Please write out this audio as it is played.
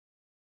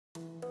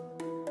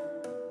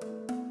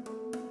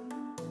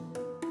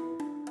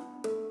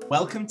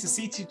Welcome to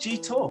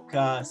C2GTalk,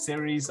 a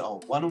series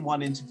of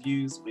one-on-one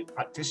interviews with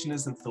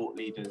practitioners and thought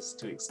leaders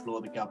to explore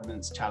the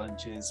governance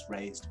challenges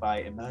raised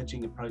by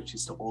emerging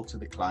approaches to alter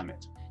the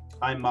climate.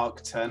 I'm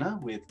Mark Turner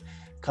with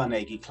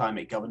Carnegie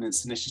Climate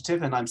Governance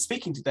Initiative, and I'm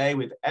speaking today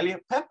with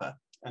Eliot Peper,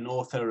 an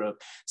author of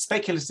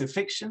speculative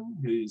fiction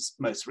whose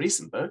most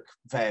recent book,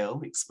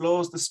 Veil,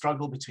 explores the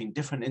struggle between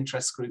different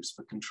interest groups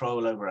for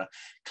control over a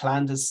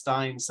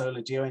clandestine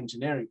solar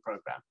geoengineering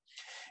program.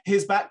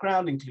 His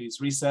background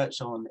includes research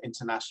on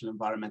international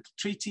environmental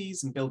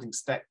treaties and building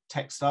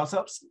tech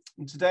startups.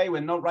 And today,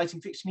 when not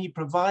writing fiction, he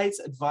provides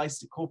advice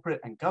to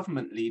corporate and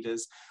government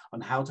leaders on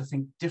how to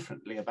think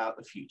differently about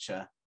the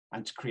future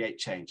and to create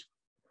change.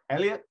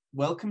 Eliot,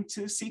 welcome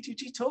to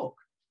C2GTalk.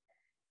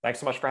 Thanks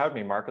so much for having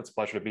me, Mark. It's a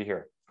pleasure to be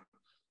here.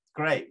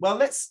 Great. Well,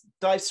 let's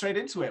dive straight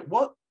into it.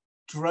 What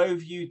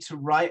drove you to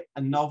write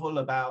a novel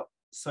about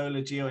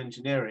solar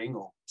geoengineering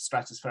or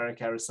stratospheric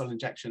aerosol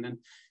injection, and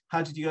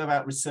how did you go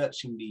about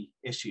researching the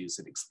issues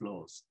it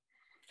explores?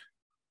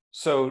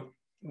 So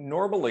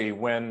normally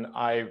when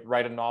I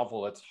write a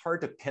novel, it's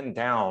hard to pin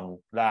down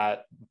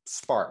that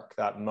spark,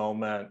 that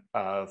moment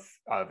of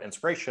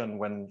inspiration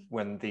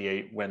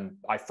when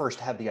I first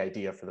had the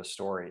idea for the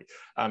story.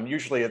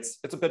 Usually it's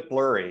a bit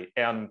blurry,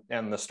 and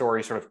the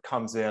story sort of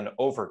comes in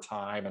over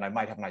time, and I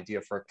might have an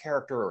idea for a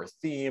character or a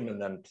theme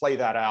and then play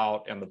that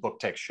out and the book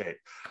takes shape.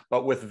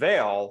 But with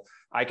Veil,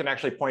 I can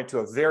actually point to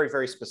a very,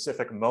 very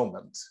specific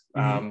moment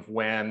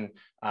when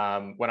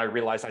I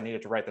realized I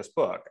needed to write this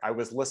book. I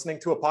was listening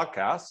to a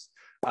podcast.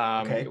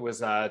 It was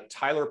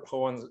Tyler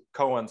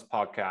Cohen's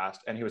podcast,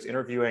 and he was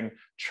interviewing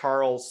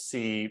Charles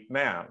C.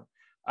 Mann,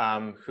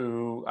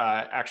 who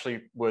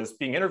actually was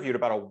being interviewed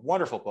about a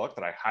wonderful book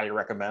that I highly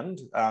recommend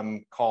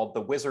called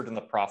The Wizard and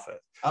the Prophet.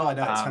 Oh, I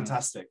know, it's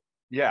fantastic.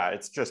 Yeah,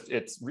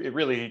 it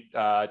really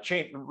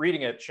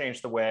reading it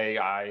changed the way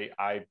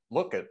I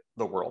look at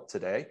the world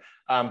today.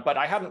 But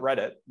I hadn't read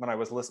it when I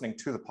was listening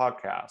to the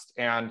podcast.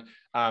 And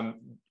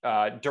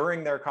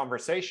during their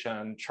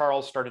conversation,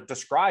 Charles started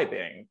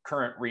describing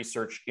current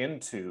research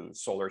into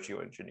solar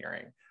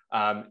geoengineering.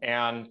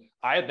 And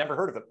I had never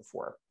heard of it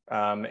before.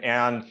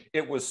 And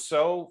it was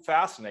so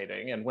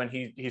fascinating. And when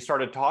he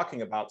started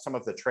talking about some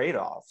of the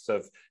trade-offs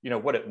of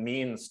what it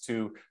means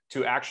to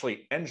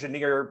actually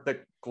engineer the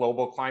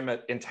global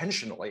climate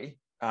intentionally,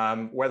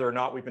 whether or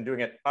not we've been doing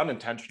it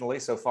unintentionally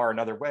so far in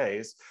other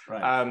ways,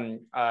 right.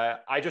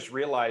 I just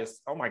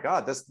realized, oh my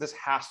God, this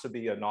has to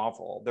be a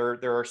novel.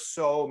 There are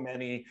so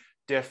many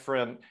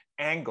different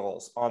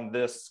angles on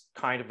this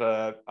kind of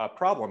a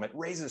problem. It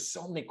raises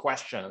so many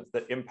questions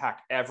that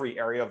impact every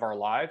area of our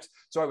lives.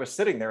 So I was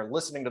sitting there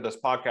listening to this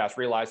podcast,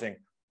 realizing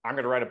I'm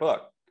going to write a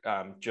book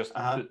just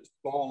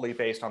solely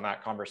based on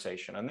that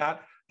conversation. And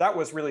that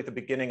was really the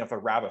beginning of a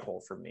rabbit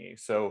hole for me.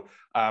 So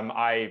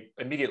I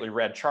immediately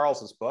read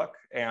Charles's book,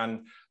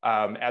 and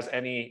as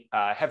any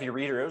heavy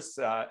readers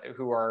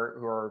who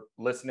are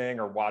listening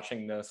or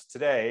watching this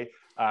today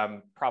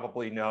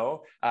probably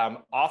know,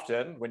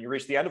 often when you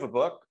reach the end of a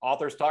book,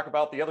 authors talk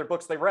about the other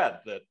books they read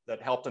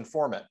that helped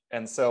inform it.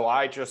 And so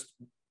I just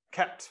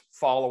kept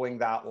following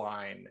that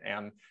line,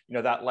 and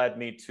that led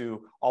me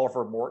to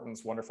Oliver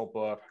Morton's wonderful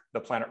book, The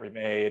Planet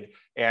Remade,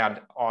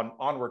 and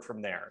onward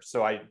from there.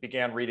 So I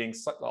began reading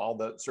all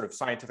the sort of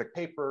scientific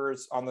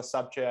papers on the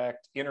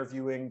subject,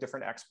 interviewing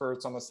different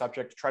experts on the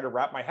subject to try to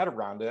wrap my head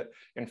around it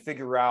and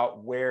figure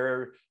out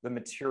where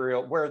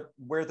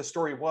the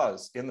story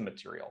was in the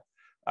material.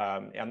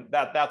 And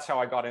that's how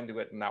I got into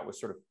it, and that was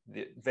sort of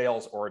the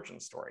Veil's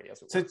origin story,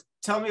 as it were. So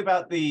tell me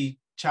about the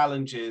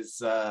challenges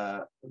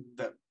that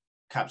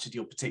captured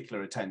your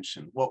particular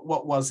attention.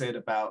 What was it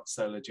about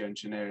solar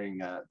geoengineering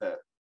that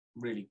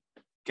really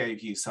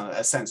gave you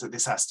a sense that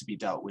this has to be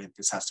dealt with,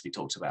 this has to be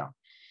talked about?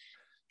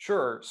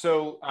 Sure.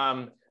 So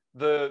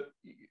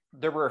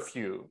there were a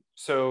few.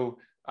 So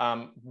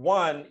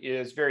one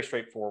is very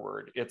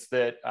straightforward. It's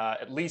that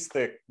at least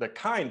the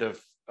kind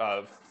of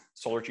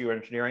solar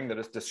geoengineering that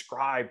is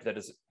described, that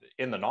is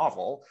in the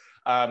novel,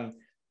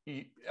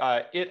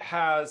 it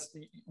has,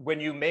 when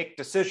you make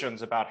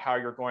decisions about how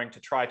you're going to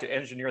try to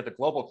engineer the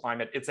global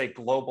climate, it's a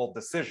global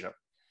decision,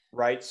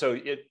 right? So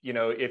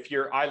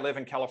I live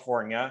in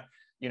California,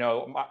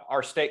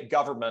 our state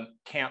government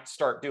can't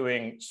start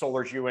doing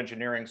solar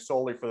geoengineering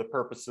solely for the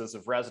purposes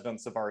of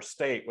residents of our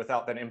state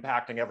without then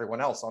impacting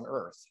everyone else on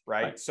Earth,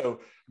 right? So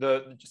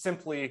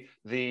simply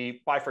the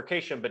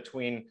bifurcation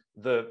between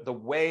the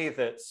way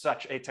that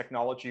such a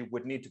technology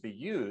would need to be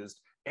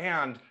used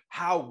and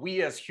how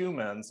we as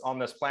humans on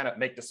this planet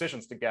make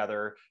decisions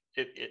together,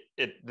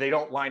 they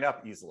don't line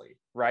up easily,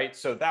 right?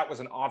 So that was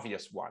an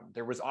obvious one.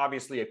 There was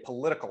obviously a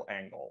political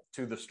angle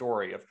to the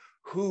story of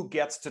who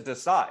gets to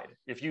decide.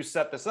 If you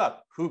set this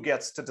up, who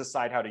gets to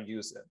decide how to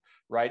use it,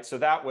 right? So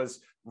that was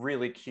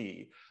really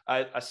key.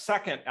 A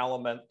second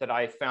element that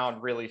I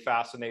found really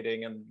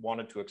fascinating and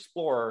wanted to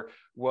explore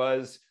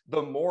was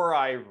the more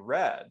I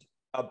read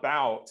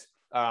about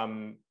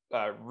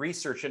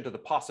research into the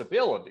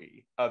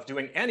possibility of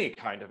doing any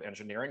kind of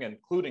engineering,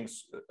 including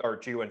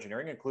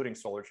geoengineering, including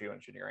solar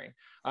geoengineering,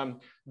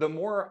 the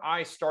more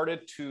I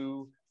started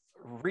to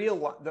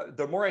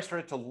the more I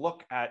started to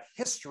look at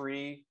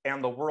history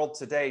and the world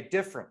today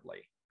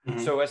differently.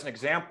 Mm-hmm. So as an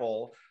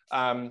example,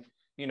 the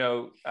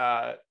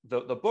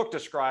book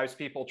describes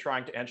people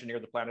trying to engineer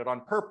the planet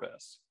on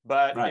purpose.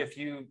 But right. if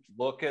you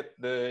look at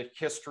the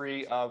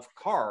history of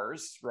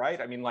cars,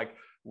 right? I mean, like,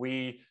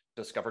 we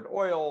discovered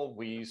oil,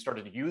 we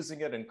started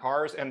using it in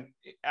cars. And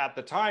at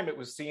the time, it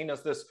was seen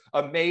as this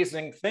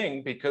amazing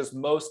thing because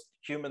most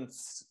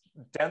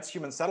dense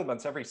human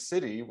settlements, every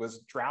city was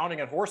drowning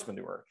in horse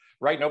manure,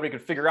 right? Nobody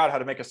could figure out how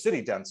to make a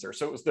city denser.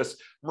 So it was this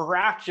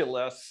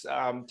miraculous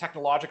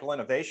technological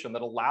innovation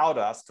that allowed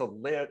us to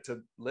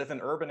live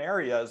in urban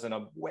areas in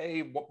a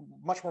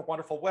much more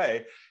wonderful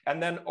way. And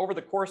then over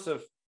the course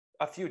of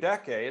a few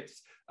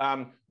decades,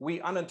 we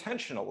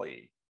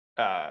unintentionally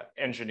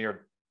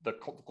engineered the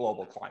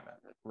global climate,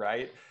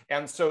 right?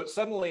 And so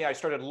suddenly I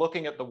started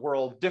looking at the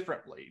world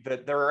differently,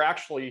 that there are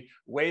actually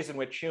ways in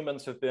which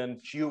humans have been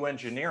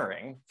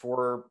geoengineering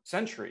for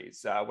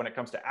centuries. When it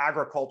comes to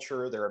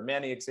agriculture, there are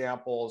many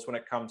examples. When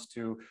it comes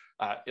to,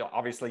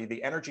 obviously,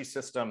 the energy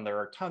system, there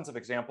are tons of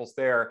examples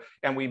there.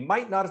 And we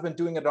might not have been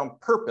doing it on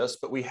purpose,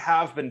 but we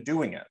have been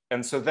doing it.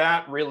 And so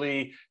that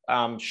really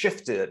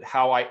shifted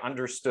how I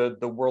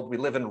understood the world we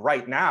live in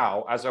right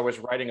now as I was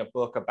writing a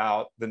book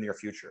about the near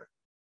future.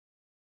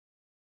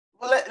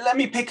 Well, let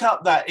me pick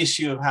up that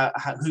issue of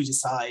who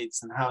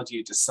decides and how do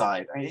you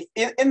decide.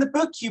 In the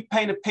book, you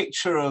paint a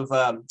picture of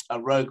a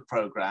rogue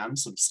program,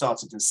 sort of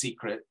started in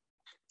secret,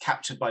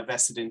 captured by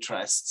vested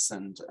interests,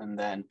 and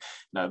then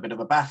a bit of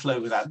a battle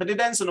over that. But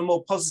it ends on a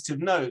more positive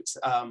note,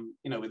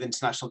 with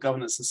international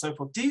governance and so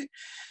forth. Do you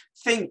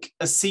think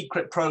a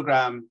secret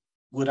program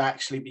would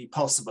actually be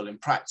possible in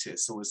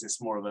practice, or is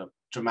this more of a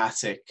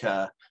dramatic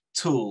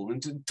tool?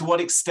 And to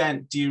what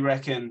extent do you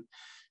reckon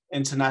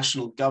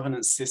international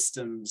governance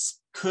systems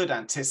could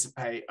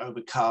anticipate,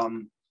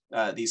 overcome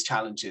these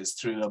challenges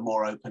through a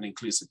more open,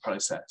 inclusive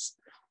process?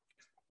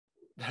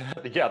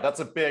 Yeah, that's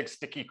a big,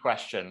 sticky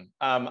question.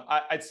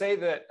 I'd say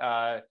that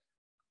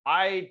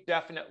I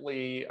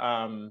definitely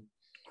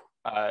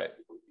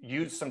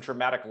use some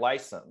dramatic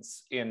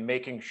license in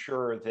making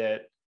sure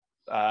that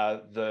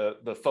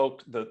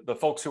the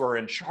folks who are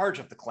in charge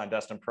of the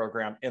clandestine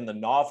program in the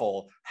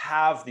novel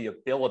have the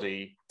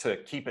ability to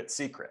keep it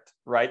secret,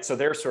 right? So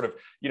they're sort of,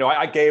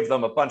 I gave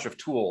them a bunch of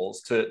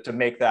tools to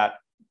make that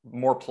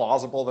more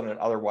plausible than it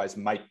otherwise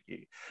might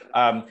be.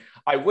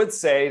 I would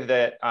say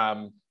that,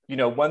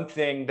 one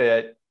thing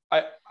that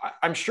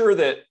I'm sure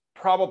that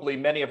probably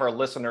many of our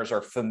listeners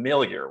are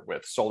familiar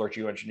with solar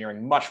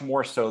geoengineering, much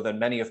more so than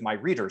many of my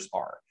readers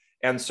are.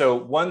 And so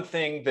one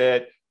thing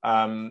that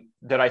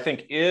I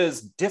think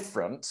is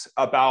different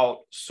about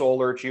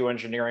solar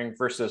geoengineering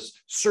versus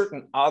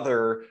certain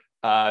other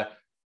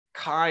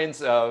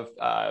kinds of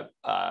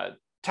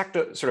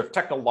sort of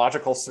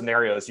technological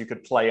scenarios you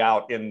could play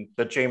out in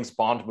the James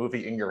Bond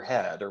movie in your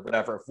head or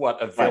whatever, of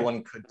what a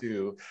villain could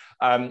do,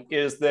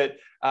 is that,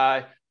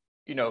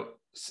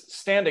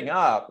 standing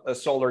up a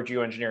solar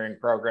geoengineering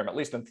program, at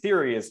least in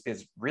theory,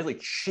 is really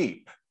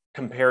cheap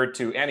compared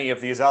to any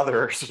of these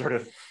other sort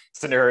of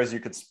scenarios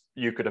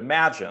you could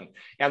imagine.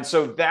 And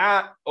so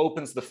that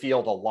opens the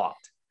field a lot.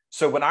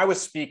 So when I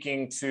was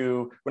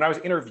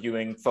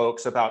interviewing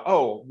folks about,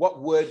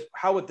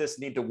 how would this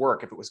need to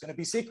work if it was going to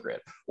be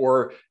secret?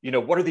 Or,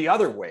 what are the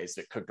other ways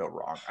it could go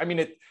wrong? I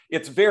mean,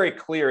 it's very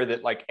clear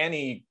that, like,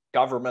 any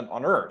government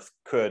on Earth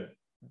could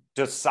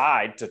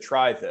decide to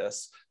try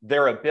this.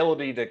 Their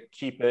ability to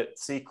keep it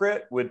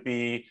secret would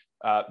vary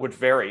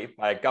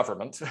by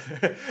government,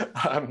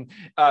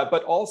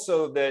 but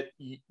also that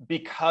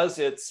because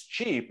it's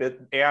cheap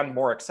and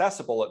more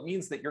accessible, it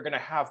means that you're going to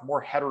have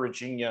more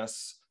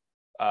heterogeneous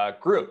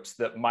groups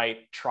that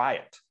might try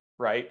it,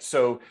 right?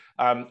 So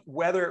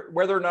whether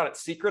or not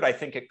it's secret, I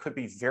think it could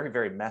be very,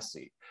 very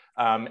messy.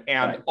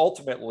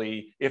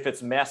 Ultimately, if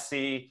it's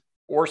messy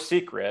or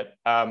secret,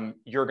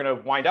 you're going to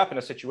wind up in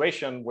a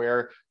situation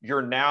where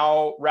you're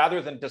now,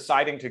 rather than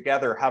deciding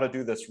together how to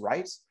do this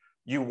right,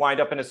 you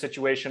wind up in a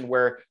situation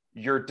where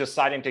you're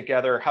deciding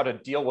together how to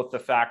deal with the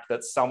fact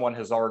that someone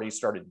has already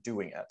started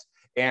doing it.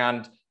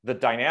 And the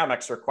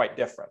dynamics are quite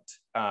different.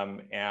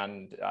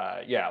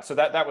 So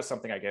that was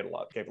something I gave a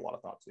lot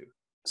of thought to.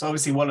 So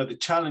obviously one of the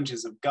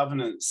challenges of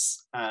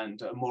governance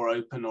and a more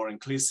open or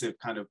inclusive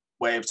kind of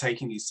way of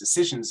taking these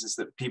decisions is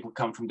that people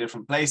come from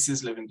different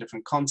places, live in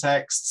different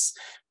contexts,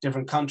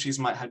 different countries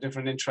might have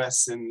different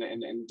interests in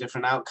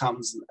different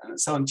outcomes and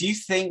so on. Do you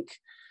think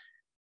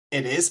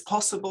it is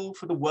possible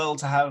for the world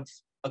to have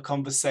a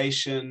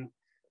conversation,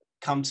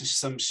 come to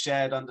some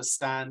shared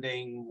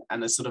understanding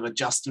and a sort of a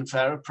just and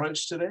fair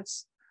approach to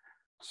this?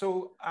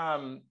 So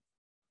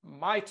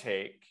my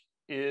take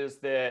is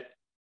that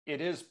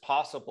it is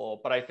possible,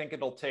 but I think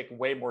it'll take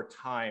way more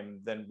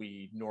time than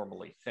we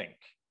normally think.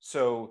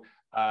 So,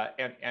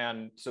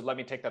 so let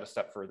me take that a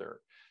step further.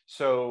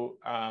 So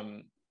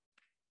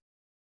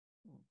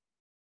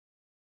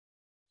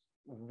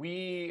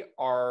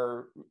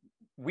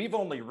we've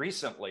only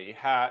recently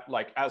had,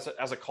 like, as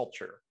a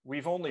culture,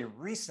 we've only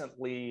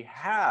recently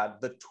had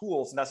the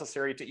tools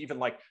necessary to even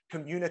like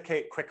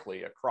communicate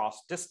quickly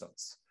across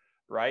distance,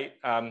 right?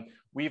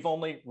 We've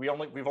only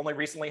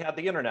recently had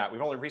the internet.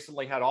 We've only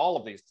recently had all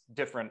of these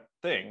different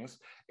things,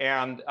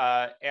 and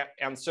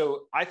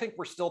so I think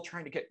we're still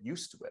trying to get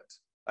used to it.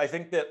 I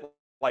think that,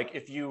 like,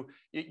 if you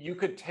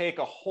could take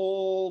a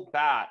whole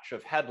batch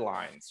of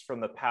headlines from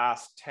the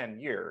past 10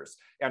 years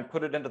and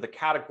put it into the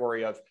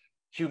category of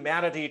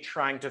humanity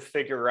trying to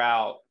figure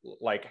out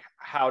like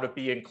how to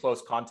be in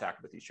close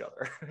contact with each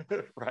other,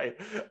 right?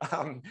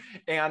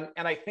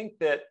 And I think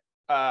that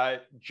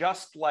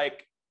just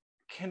like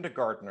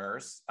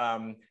kindergartners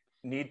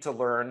need to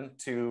learn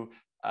to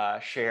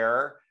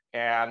share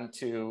and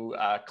to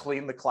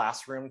clean the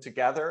classroom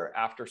together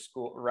after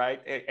school, right?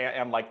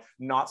 And like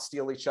not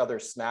steal each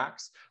other's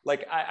snacks.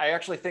 Like I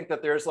actually think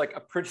that there's like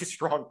a pretty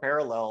strong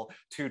parallel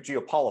to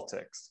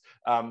geopolitics,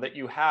 that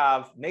you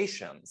have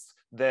nations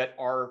that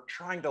are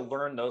trying to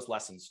learn those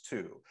lessons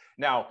too.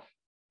 Now,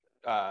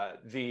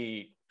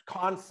 the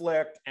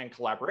conflict and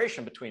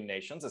collaboration between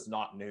nations is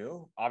not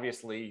new.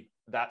 Obviously,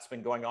 that's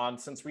been going on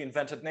since we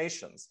invented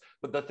nations.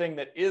 But the thing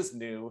that is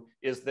new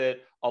is that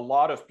a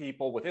lot of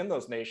people within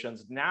those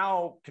nations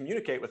now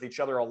communicate with each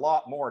other a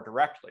lot more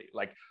directly.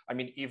 Like, I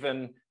mean,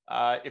 even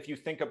if you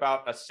think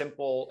about a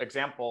simple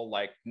example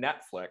like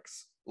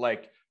Netflix,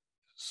 like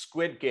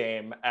Squid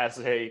Game as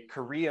a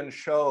Korean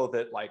show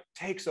that like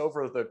takes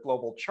over the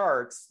global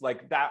charts,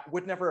 like that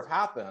would never have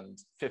happened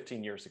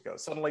 15 years ago.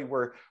 Suddenly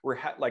we're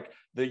like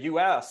the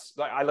US,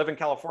 I live in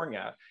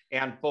California,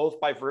 and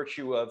both by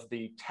virtue of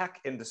the tech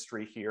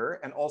industry here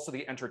and also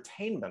the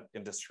entertainment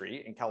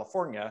industry in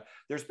California,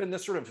 there's been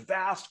this sort of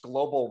vast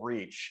global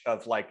reach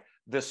of like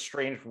this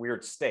strange,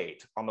 weird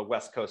state on the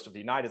West Coast of the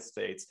United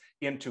States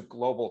into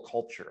global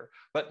culture.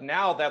 But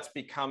now that's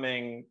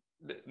becoming,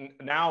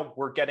 now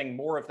we're getting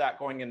more of that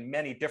going in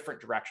many different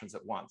directions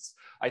at once.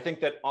 I think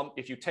that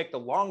if you take the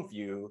long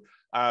view,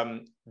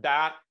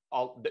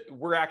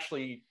 we're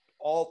actually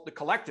all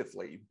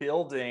collectively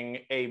building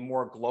a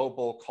more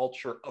global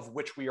culture of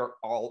which we are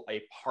all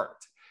a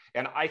part.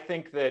 And I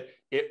think that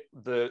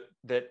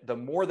the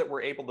more that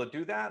we're able to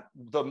do that,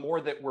 the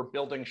more that we're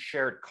building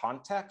shared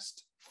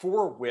context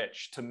for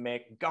which to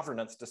make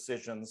governance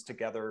decisions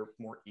together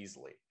more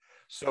easily.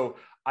 So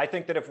I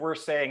think that if we're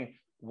saying,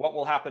 what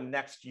will happen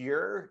next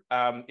year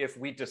if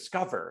we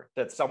discover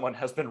that someone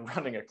has been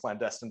running a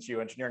clandestine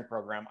geoengineering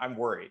program, I'm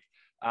worried.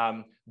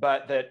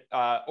 But that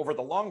over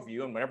the long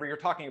view, and whenever you're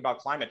talking about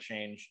climate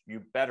change,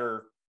 you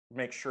better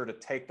make sure to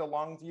take the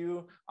long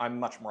view. I'm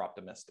much more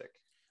optimistic.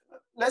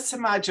 Let's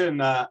imagine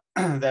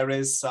there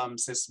is some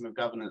system of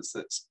governance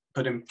that's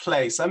put in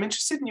place. I'm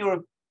interested in your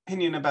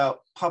opinion about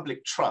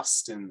public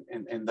trust in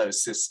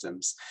those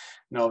systems.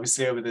 You know,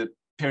 obviously over the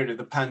period of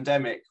the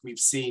pandemic, we've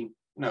seen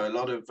a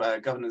lot of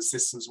governance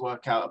systems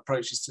work out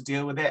approaches to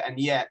deal with it, and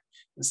yet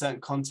in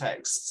certain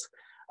contexts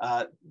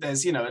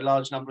there's a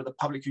large number of the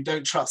public who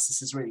don't trust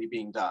this is really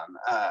being done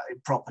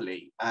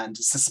properly and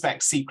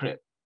suspect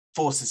secret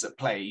forces at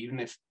play even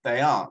if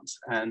they aren't.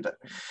 And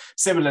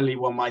similarly,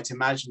 one might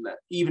imagine that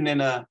even in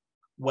a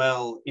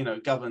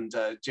governed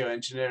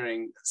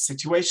geoengineering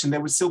situation,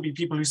 there would still be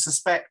people who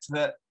suspect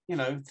that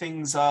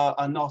things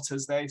are not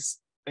as they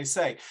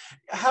say.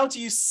 How do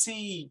you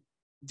see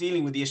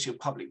dealing with the issue of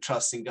public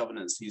trust in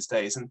governance these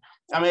days? And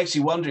I'm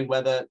actually wondering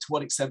whether, to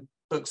what extent,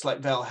 books like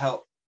Vel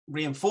help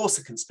reinforce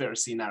a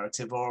conspiracy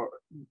narrative, or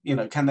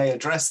can they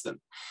address them?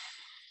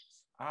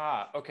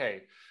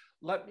 Okay.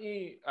 Let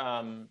me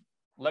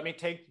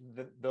take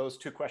those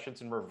two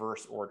questions in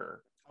reverse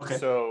order. Okay.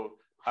 So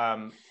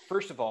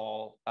first of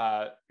all,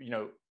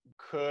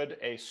 could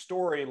a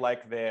story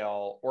like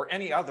Vel or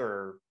any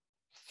other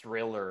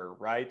thriller,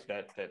 right,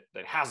 that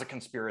has a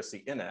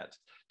conspiracy in it,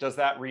 does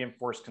that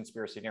reinforce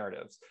conspiracy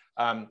narratives?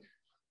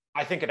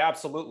 I think it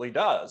absolutely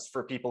does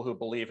for people who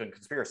believe in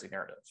conspiracy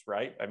narratives,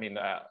 right? I mean,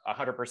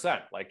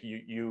 100%. Like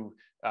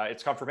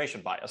it's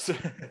confirmation bias.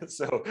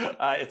 So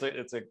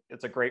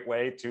it's a great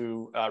way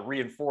to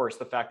reinforce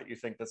the fact that you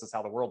think this is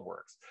how the world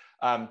works.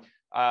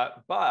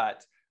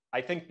 But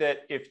I think that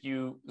if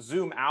you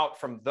zoom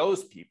out from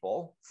those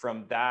people,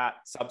 from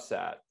that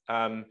subset,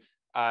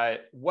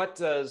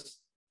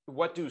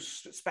 what do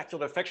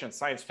speculative fiction,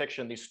 science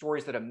fiction, these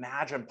stories that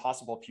imagine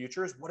possible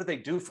futures, what do they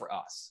do for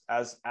us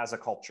as a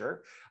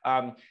culture?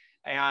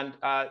 And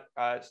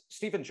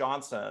Stephen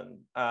Johnson,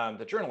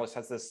 the journalist,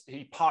 has this,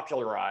 he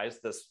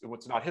popularized this,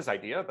 it's not his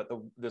idea, but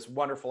this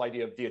wonderful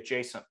idea of the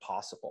adjacent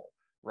possible,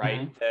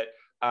 right?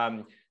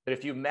 Mm-hmm. That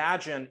if you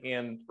imagine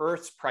in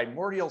Earth's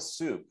primordial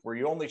soup, where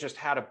you only just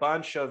had a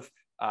bunch of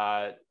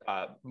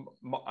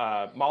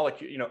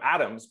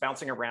atoms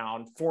bouncing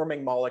around,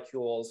 forming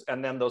molecules,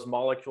 and then those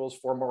molecules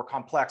form more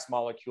complex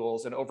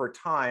molecules, and over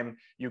time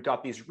you've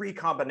got these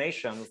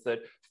recombinations that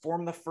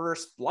form the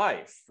first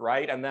life,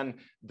 right? And then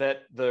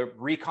that the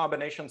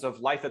recombinations of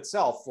life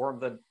itself form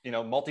the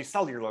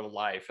multicellular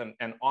life,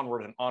 and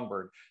onward and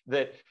onward.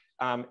 That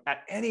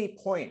at any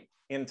point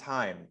in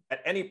time,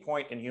 at any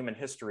point in human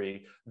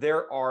history,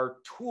 there are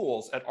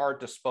tools at our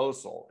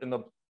disposal in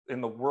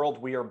the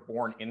world we are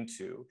born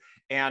into,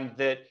 and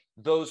that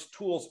those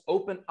tools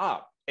open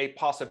up a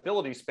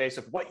possibility space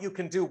of what you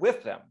can do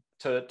with them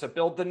to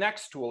build the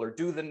next tool or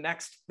do the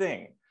next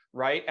thing,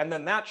 right? And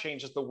then that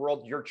changes the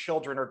world your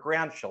children or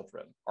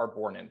grandchildren are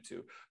born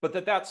into. But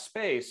that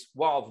space,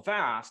 while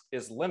vast,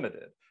 is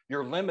limited.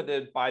 You're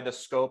limited by the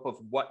scope of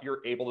what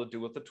you're able to do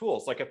with the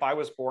tools. Like if I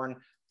was born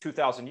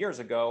 2,000 years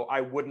ago,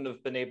 I wouldn't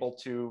have been able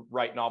to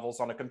write novels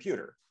on a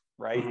computer,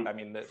 right? I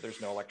mean,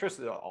 there's no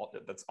electricity,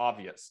 that's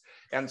obvious.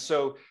 And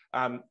so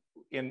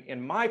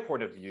in my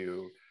point of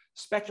view,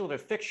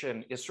 speculative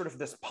fiction is sort of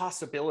this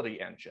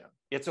possibility engine.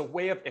 It's a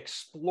way of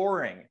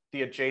exploring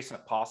the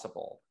adjacent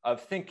possible,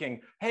 of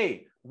thinking,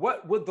 hey,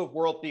 what would the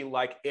world be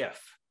like if,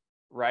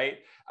 right?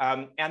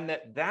 And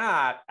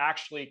that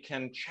actually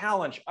can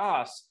challenge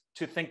us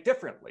to think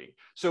differently.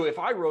 So if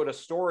I wrote a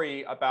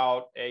story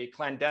about a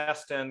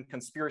clandestine,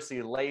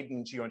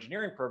 conspiracy-laden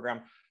geoengineering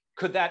program,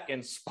 could that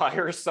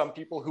inspire some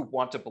people who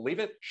want to believe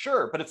it?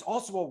 Sure, but it's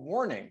also a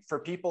warning for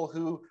people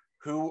who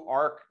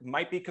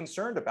might be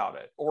concerned about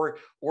it, or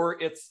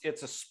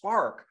it's a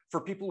spark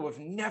for people who have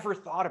never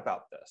thought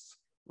about this,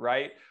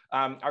 right?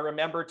 I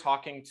remember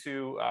talking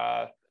to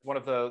one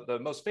of the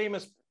most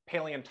famous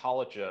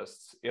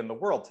paleontologists in the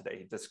world today.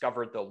 He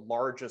discovered the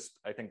largest,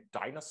 I think,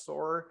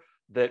 dinosaur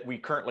that we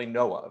currently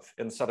know of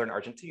in southern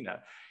Argentina.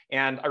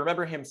 And I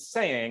remember him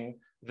saying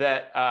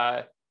that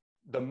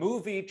the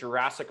movie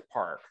Jurassic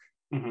Park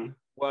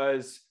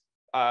was,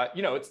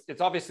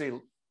 it's obviously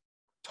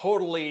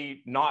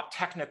totally not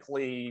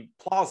technically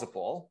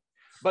plausible,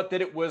 but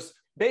that it was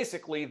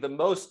basically the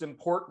most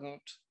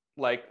important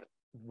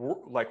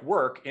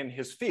work in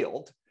his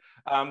field,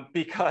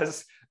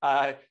 because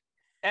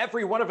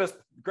every one of his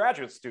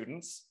graduate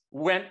students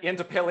went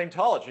into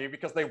paleontology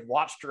because they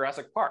watched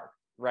Jurassic Park.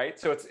 Right?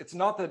 So it's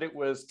not that it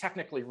was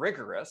technically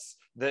rigorous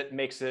that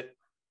makes it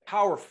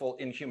powerful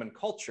in human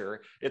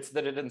culture. It's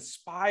that it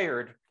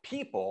inspired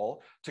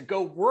people to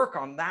go work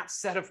on that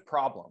set of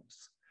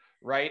problems,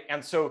 right?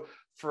 And so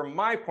from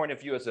my point of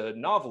view as a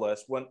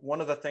novelist,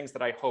 one of the things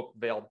that I hope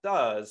Veil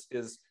does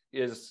is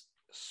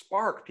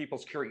spark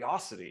people's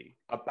curiosity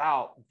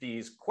about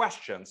these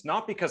questions,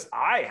 not because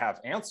I have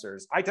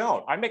answers. I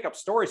don't. I make up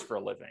stories for a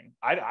living.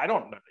 I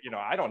don't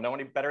know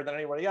any better than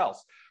anybody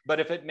else. But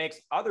if it makes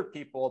other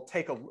people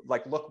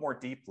look more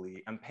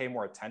deeply and pay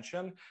more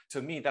attention,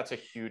 to me, that's a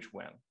huge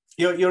win.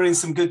 You're in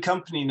some good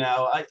company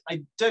now.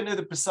 I don't know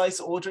the precise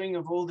ordering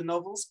of all the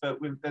novels, but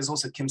there's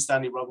also Kim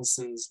Stanley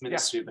Robinson's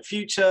Ministry of the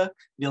Future.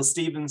 Neil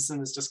Stephenson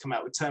has just come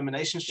out with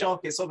Termination Shock.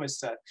 It's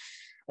almost a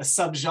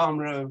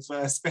subgenre of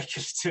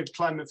speculative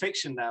climate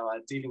fiction now,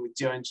 dealing with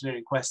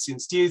geoengineering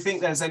questions. Do you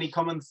think there's any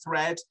common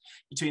thread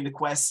between the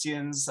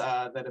questions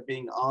that are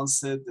being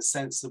answered, the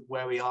sense of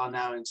where we are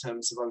now in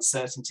terms of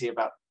uncertainty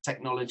about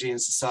technology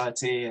and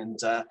society, and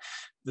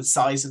the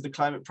size of the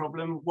climate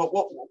problem?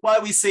 Why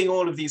are we seeing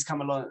all of these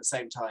come along at the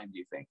same time, do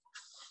you think?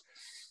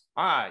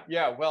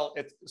 Yeah, well,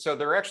 so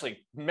there are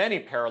actually many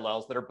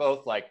parallels that are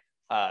both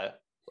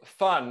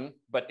fun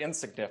but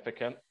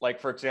insignificant. Like,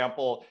 for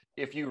example,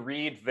 if you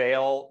read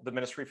Veil, The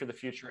Ministry for the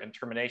Future, and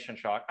Termination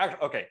Shock,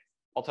 okay,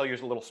 I'll tell you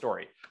a little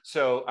story.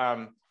 So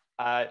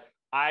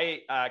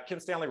Kim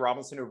Stanley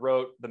Robinson, who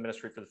wrote The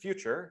Ministry for the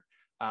Future,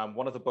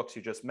 one of the books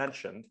you just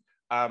mentioned,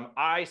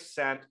 I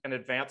sent an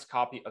advance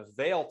copy of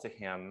Veil to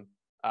him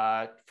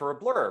for a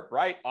blurb,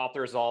 right?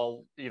 Authors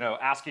all,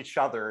 ask each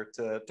other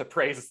to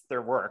praise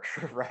their work,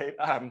 right?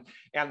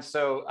 And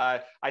so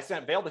I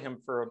sent Veil to him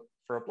for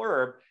a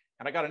blurb,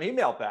 and I got an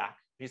email back.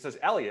 He says,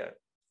 Eliot,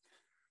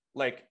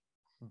 I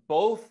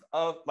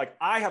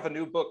have a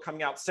new book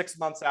coming out 6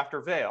 months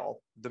after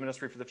Veil, The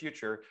Ministry for the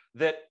Future,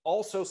 that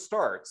also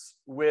starts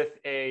with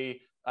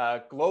a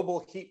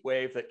global heat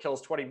wave that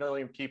kills 20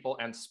 million people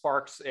and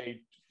sparks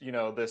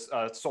this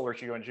solar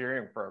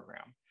geoengineering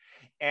program.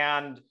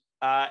 And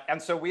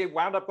so we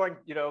wound up going,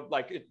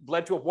 it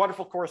led to a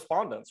wonderful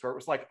correspondence where it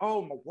was like,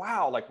 oh,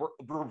 wow,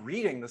 we're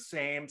reading the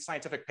same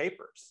scientific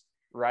papers,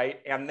 right?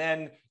 And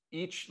then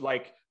each,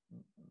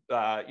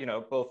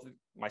 both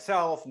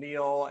myself,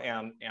 Neil,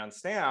 and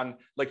Stan,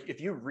 if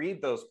you read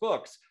those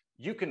books,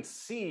 you can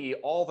see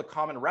all the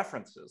common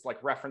references,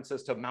 like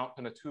references to Mount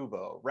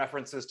Pinatubo,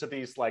 references to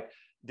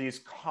these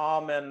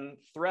common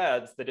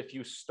threads that if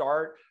you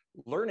start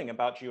learning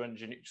about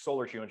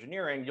solar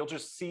geoengineering, you'll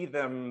just see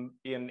them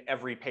in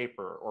every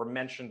paper or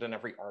mentioned in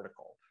every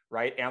article,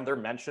 right? And they're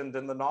mentioned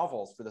in the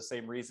novels for the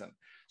same reason.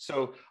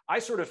 So I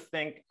sort of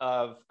think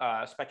of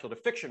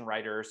speculative fiction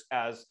writers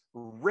as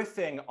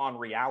riffing on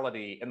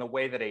reality in the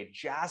way that a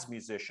jazz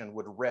musician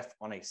would riff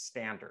on a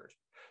standard.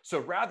 So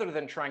rather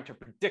than trying to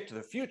predict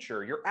the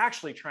future, you're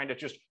actually trying to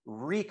just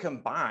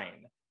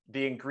recombine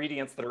the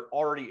ingredients that are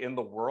already in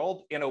the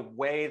world in a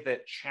way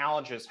that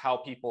challenges how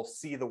people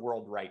see the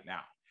world right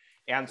now.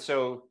 And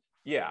so,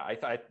 yeah,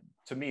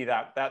 to me,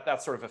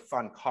 that's sort of a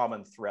fun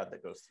common thread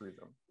that goes through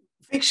them.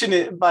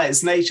 Fiction, by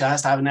its nature,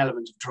 has to have an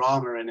element of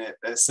drama in it,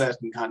 a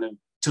certain kind of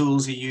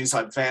tools you use,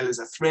 like Veil is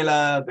a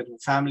thriller, a bit of a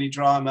family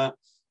drama.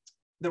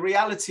 The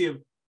reality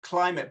of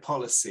climate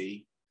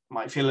policy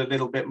might feel a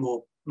little bit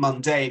more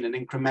mundane and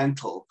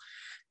incremental.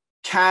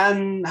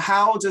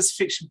 How does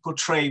fiction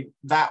portray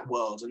that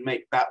world and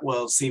make that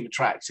world seem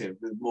attractive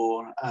with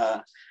more,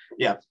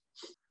 yeah.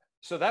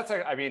 So that's,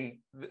 I mean,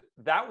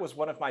 that was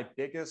one of my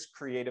biggest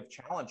creative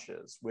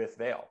challenges with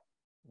Veil,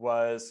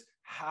 was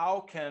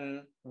how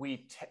can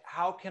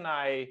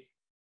I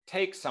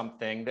take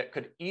something that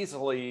could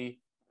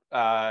easily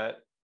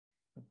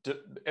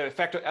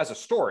effective as a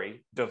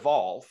story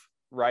devolve,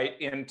 right,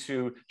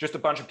 into just a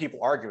bunch of people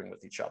arguing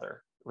with each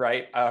other,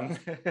 right, and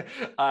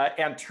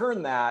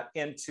turn that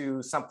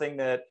into something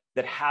that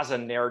has a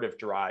narrative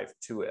drive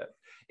to it.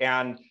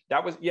 And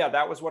that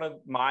was one of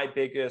my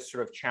biggest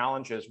sort of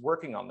challenges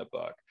working on the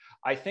book.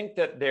 I think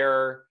that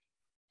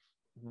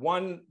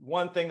one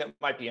thing that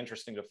might be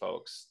interesting to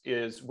folks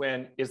is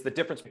the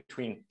difference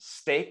between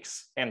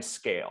stakes and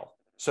scale.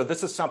 So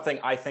this is something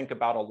I think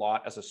about a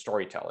lot as a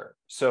storyteller.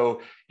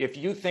 So if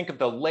you think of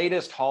the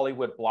latest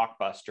Hollywood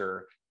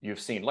blockbuster you've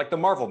seen, like the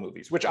Marvel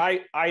movies, which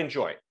I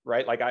enjoy,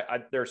 right? Like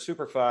they're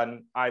super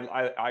fun.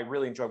 I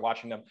really enjoy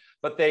watching them,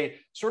 but they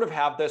sort of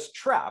have this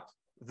trap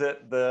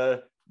that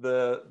the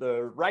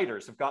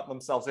writers have gotten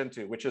themselves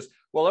into, which is,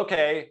 well,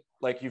 okay,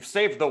 like you've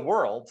saved the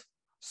world,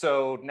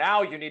 so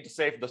now you need to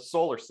save the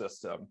solar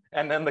system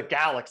and then the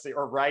galaxy,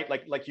 or right?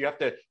 Like you have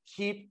to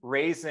keep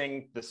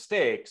raising the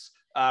stakes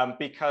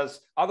because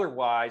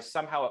otherwise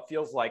somehow it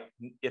feels like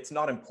it's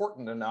not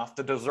important enough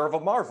to deserve a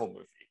Marvel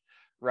movie,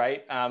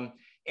 right?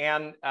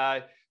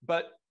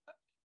 But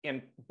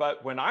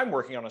when I'm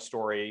working on a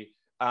story,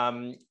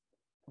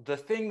 the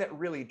thing that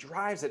really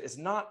drives it is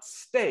not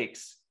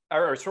stakes,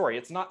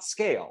 it's not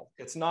scale.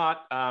 It's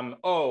not,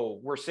 oh,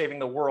 we're saving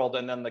the world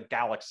and then the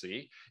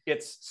galaxy.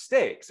 It's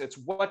stakes. It's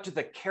what do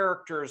the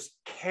characters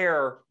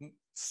care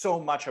so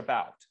much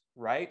about,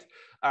 right?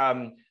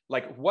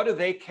 Like, what do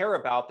they care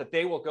about that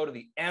they will go to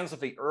the ends of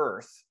the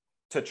earth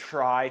to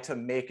try to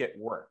make it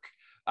work?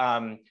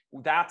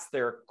 That's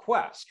their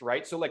quest,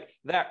 right? So like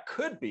that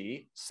could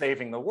be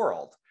saving the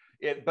world,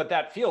 but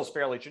that feels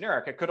fairly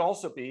generic. It could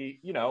also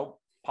be,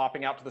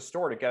 popping out to the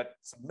store to get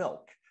some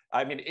milk.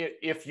 I mean,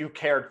 if you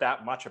cared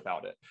that much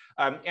about it.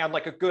 And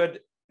like a good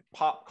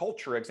pop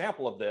culture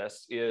example of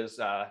this is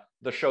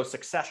the show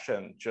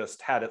Succession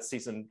just had its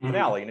season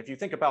finale. And if you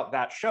think about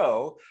that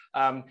show,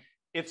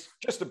 it's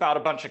just about a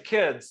bunch of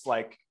kids,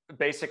 like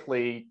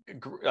basically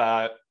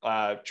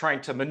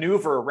trying to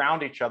maneuver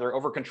around each other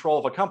over control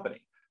of a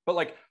company. But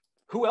like,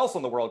 who else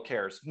in the world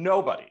cares?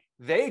 Nobody.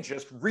 They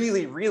just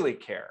really, really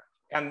care.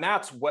 And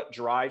that's what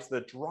drives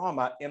the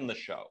drama in the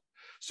show.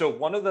 So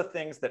one of the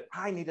things that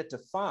I needed to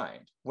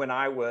find when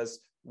I was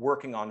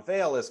working on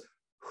Veil is,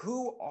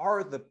 who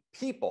are the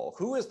people?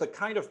 Who is the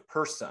kind of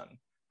person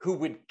who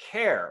would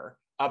care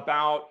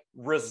about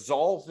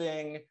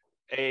resolving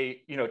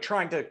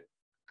trying to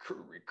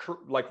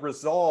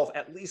resolve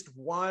at least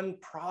one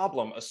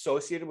problem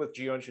associated with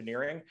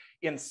geoengineering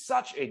in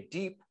such a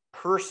deep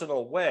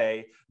personal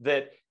way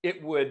that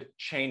it would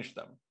change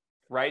them,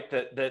 right?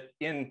 That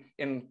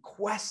in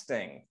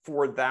questing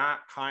for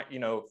that kind,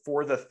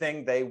 for the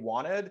thing they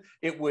wanted,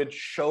 it would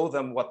show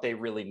them what they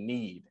really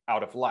need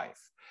out of life.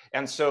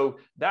 And so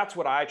that's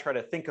what I try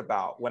to think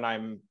about when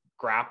I'm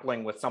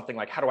grappling with something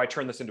like, how do I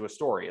turn this into a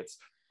story? It's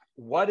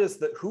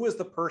who is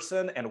the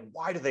person and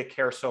why do they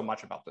care so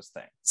much about this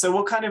thing? So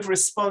what kind of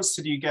response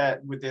did you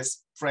get with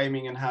this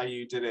framing and how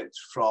you did it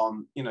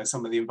from,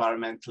 some of the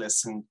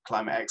environmentalists and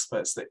climate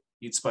experts that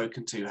you'd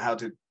spoken to?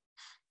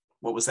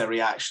 What was their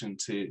reaction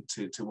to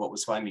what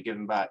was finally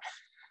given back?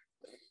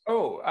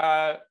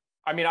 I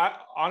mean,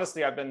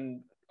 honestly, I've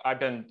been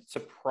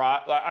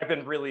surprised. I've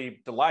been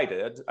really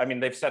delighted. I mean,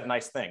 they've said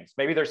nice things.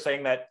 Maybe they're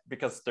saying that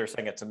because they're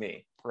saying it to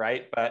me,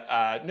 right?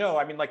 But no,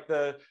 I mean, like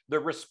the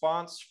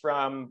response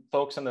from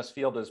folks in this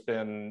field has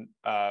been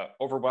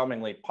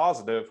overwhelmingly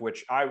positive,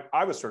 which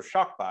I was sort of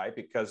shocked by,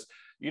 because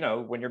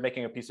when you're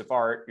making a piece of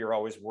art, you're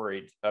always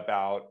worried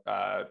about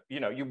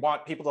you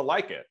want people to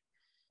like it,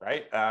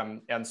 right?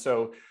 And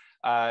so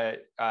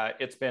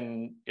it's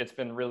been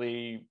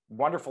really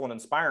wonderful and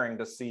inspiring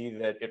to see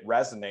that it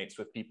resonates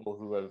with people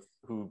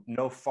who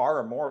know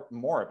far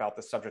more about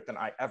the subject than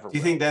I ever will. Do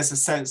you think there's a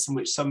sense in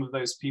which some of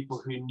those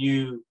people who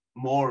knew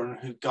more and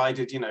who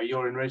guided,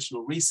 your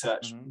original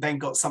research, then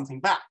got something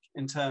back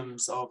in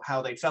terms of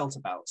how they felt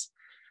about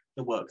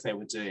the work they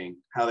were doing,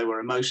 how they were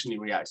emotionally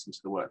reacting to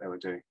the work they were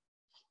doing?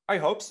 I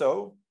hope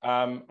so.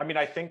 I mean,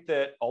 I think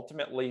that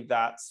ultimately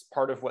that's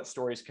part of what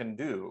stories can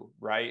do,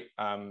 right?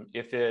 When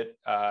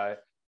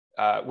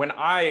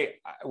I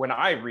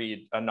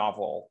read a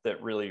novel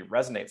that really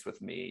resonates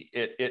with me,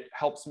 it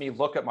helps me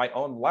look at my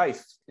own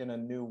life in a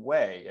new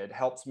way. It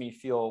helps me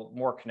feel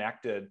more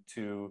connected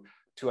to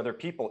other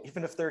people,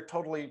 even if they're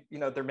totally,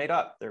 they're made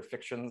up, they're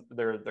fiction,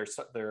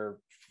 they're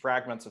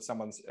fragments of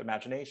someone's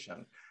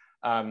imagination.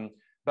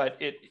 But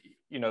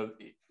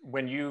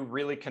when you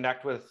really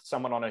connect with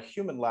someone on a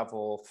human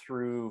level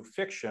through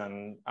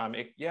fiction,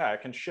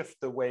 it can shift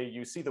the way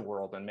you see the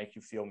world and make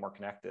you feel more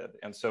connected.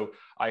 And so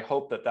I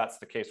hope that that's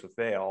the case with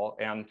Veil.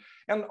 And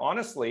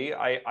honestly,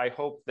 I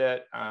hope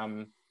that,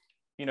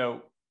 you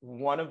know,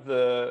 one of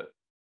the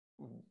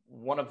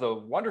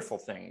wonderful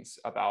things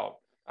about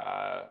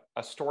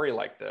a story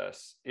like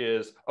this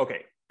is,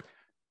 okay,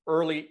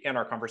 early in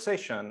our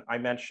conversation, I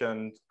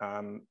mentioned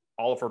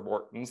Oliver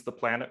Morton's The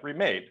Planet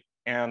Remade.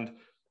 And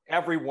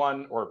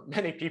everyone, or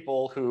many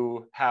people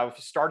who have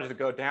started to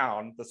go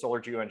down the solar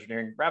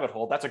geoengineering rabbit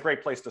hole, that's a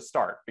great place to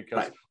start,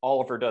 because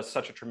Oliver does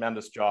such a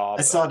tremendous job.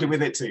 I started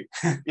with it too.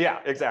 Yeah,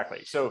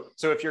 exactly. So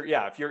if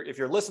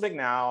you're listening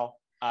now,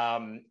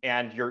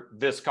 and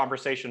this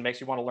conversation makes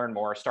you want to learn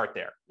more, start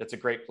there. It's a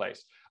great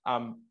place.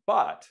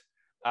 But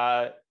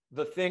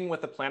the thing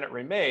with The Planet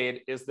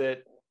Remade is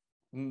that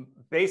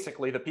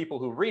basically the people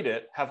who read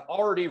it have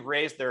already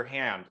raised their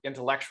hand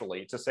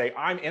intellectually to say,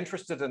 I'm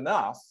interested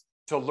enough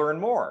to learn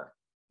more,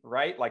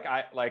 right? Like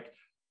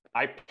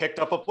I picked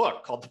up a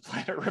book called The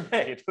Planet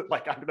Remade.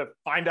 Like, I'm going to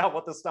find out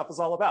what this stuff is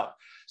all about.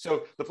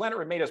 So The Planet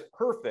Remade is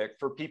perfect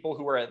for people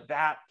who are at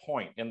that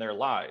point in their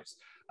lives.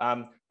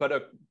 But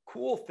a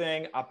cool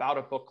thing about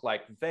a book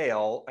like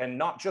Veil, and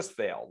not just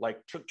Veil, like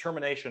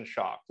Termination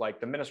Shock, like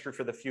The Ministry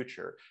for the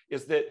Future,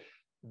 is that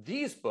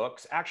these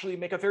books actually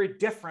make a very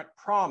different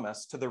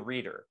promise to the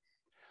reader.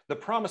 The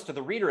promise to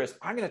the reader is,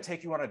 I'm going to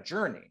take you on a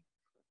journey,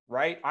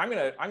 right? I'm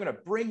going to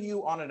bring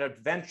you on an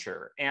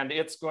adventure, and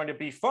it's going to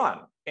be fun,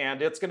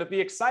 and it's going to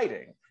be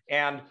exciting,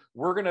 and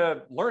we're going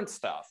to learn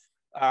stuff.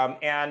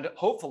 And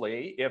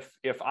hopefully,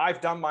 if I've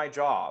done my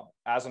job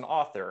as an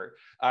author,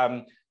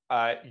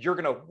 you're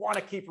going to want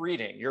to keep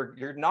reading.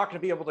 You're not going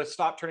to be able to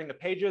stop turning the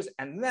pages.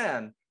 And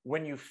then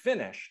when you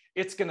finish,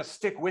 it's going to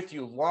stick with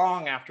you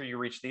long after you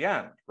reach the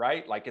end,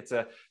 right? Like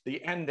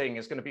the ending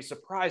is going to be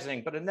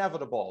surprising, but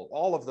inevitable,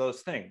 all of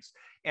those things.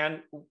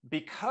 And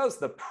because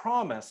the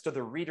promise to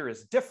the reader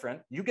is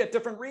different, you get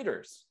different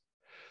readers.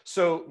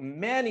 So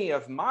many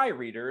of my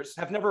readers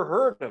have never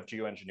heard of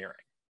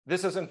geoengineering.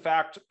 This is, in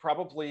fact,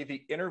 probably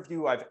the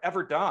interview I've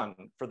ever done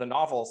for the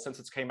novel since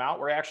it's came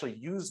out, where I actually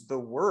used the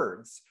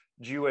words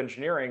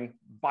geoengineering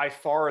by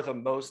far the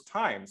most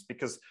times,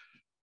 because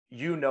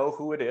you know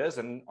who it is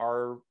and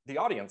the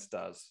audience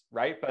does,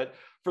 right? But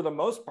for the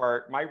most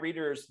part, my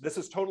readers, this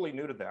is totally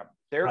new to them.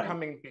 They're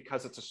coming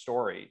because it's a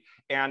story.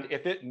 And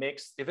if it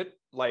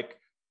like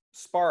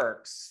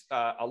sparks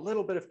a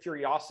little bit of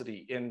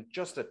curiosity in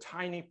just a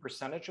tiny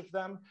percentage of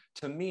them,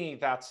 to me,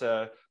 that's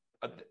a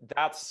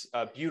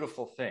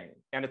beautiful thing.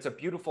 And it's a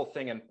beautiful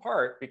thing in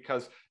part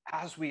because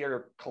as we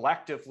are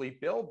collectively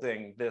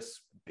building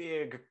this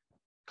big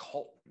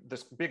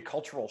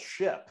cultural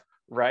ship,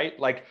 right?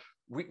 Like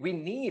we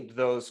need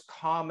those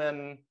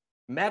common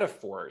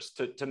metaphors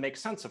to make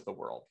sense of the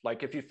world.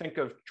 Like if you think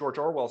of George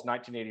Orwell's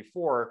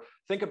 1984,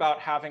 think about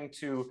having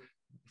to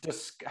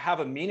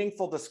have a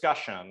meaningful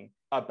discussion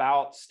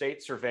about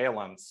state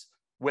surveillance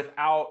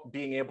without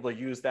being able to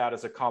use that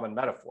as a common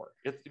metaphor.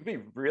 It'd be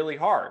really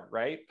hard,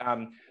 right?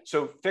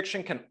 So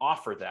fiction can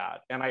offer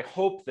that. And I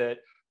hope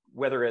that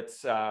whether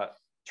it's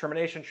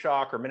Termination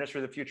Shock or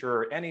Ministry of the Future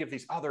or any of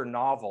these other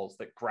novels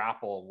that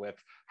grapple with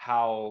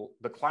how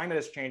the climate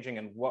is changing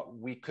and what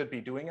we could be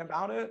doing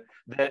about it,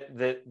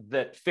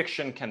 that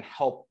fiction can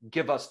help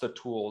give us the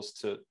tools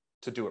to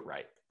do it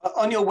right.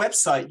 On your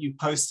website, you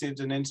posted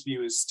an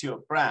interview with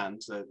Stuart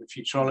Brand, the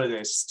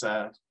futurologist,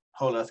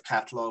 Whole Earth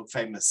Catalog,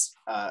 famous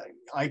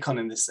icon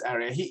in this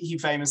area. He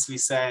famously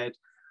said,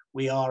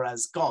 we are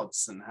as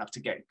gods and have to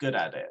get good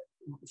at it.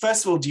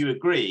 First of all, do you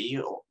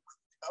agree?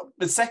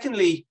 But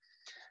secondly,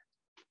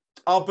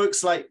 are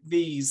books like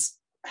these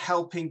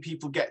helping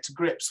people get to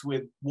grips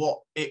with what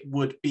it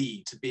would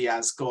be to be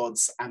as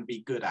gods and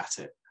be good at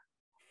it?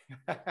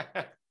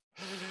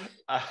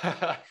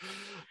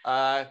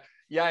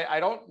 Yeah, I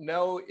don't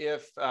know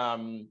if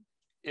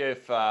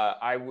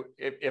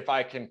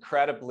I can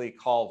credibly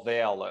call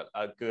Veil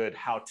a good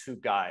how-to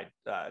guide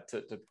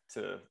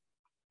to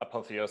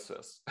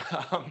apotheosis,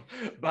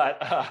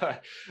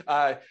 but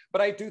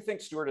I do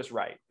think Stuart is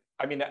right.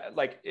 I mean,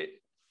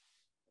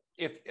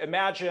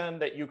 imagine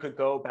that you could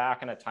go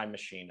back in a time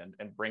machine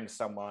and bring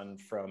someone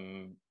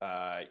from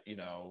the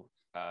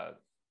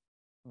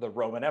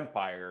Roman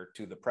Empire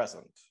to the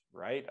present,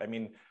 right? I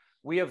mean,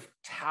 we have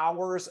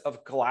towers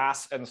of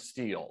glass and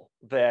steel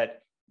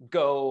that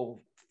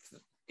go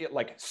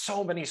like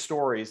so many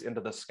stories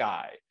into the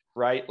sky,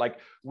 right? Like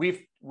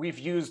we've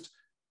used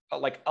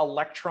like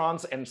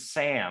electrons and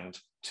sand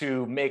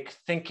to make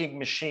thinking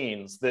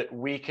machines that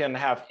we can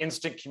have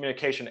instant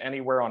communication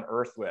anywhere on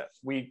Earth with.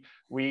 We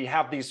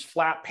have these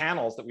flat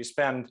panels that we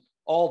spend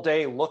all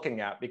day looking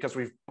at because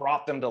we've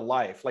brought them to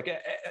life. Like,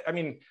 I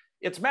mean,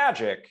 it's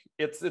magic.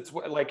 It's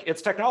like,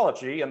 it's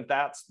technology, and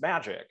that's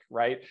magic,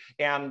 right?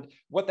 And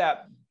what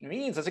that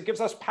means is it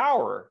gives us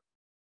power.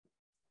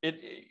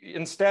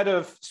 Instead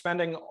of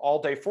spending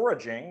all day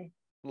foraging,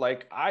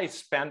 like I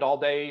spend all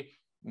day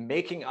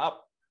making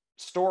up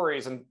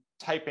stories and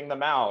typing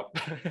them out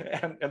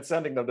and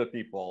sending them to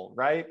people,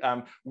 right?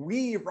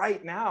 We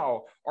right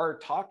now are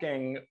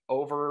talking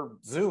over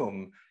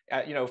Zoom,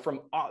 from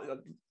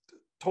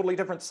totally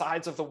different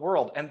sides of the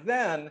world. And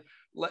then,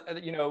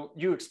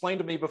 you explained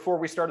to me before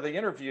we started the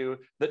interview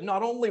that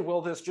not only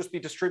will this just be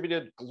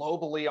distributed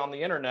globally on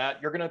the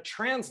internet, you're going to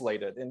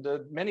translate it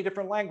into many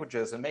different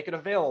languages and make it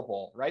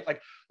available, right?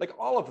 Like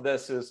all of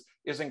this is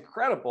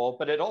incredible,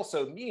 but it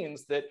also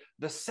means that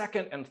the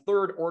second and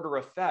third order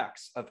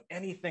effects of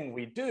anything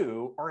we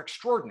do are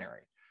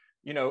extraordinary.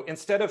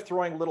 Instead of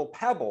throwing little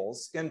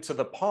pebbles into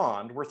the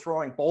pond, we're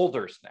throwing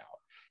boulders now.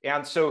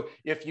 And so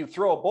if you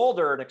throw a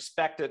boulder and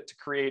expect it to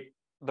create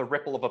the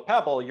ripple of a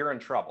pebble, you're in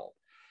trouble.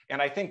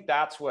 And I think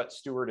that's what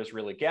Stewart is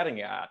really getting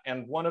at.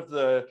 And one of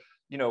the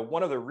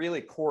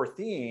really core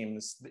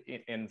themes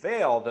in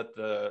Vale that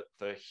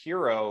the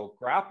hero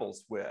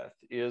grapples with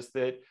is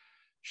that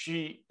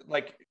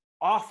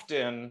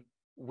often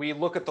we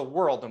look at the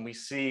world and we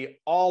see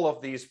all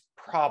of these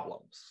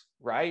problems,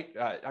 right?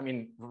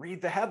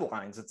 Read the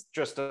headlines. It's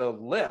just a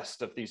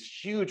list of these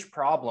huge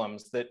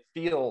problems that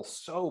feel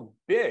so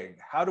big.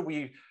 How do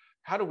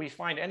we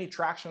find any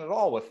traction at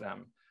all with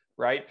them,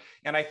 right?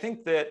 And I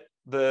think that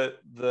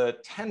the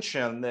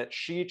tension that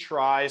she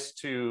tries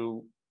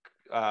to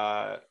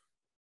sort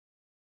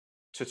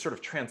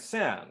of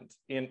transcend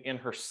in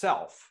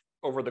herself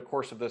over the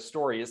course of this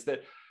story is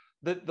that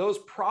those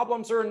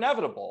problems are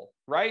inevitable,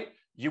 right?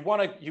 You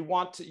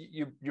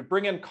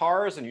bring in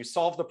cars and you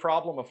solve the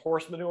problem of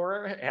horse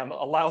manure and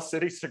allow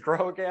cities to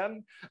grow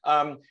again,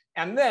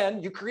 and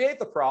then you create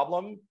the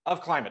problem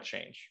of climate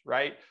change,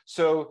 right?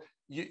 So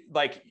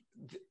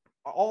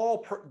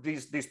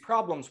these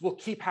problems will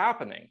keep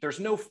happening. There's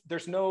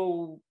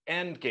no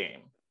end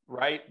game,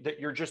 right? That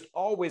you're just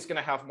always going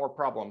to have more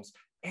problems,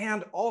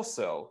 and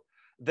also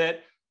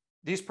that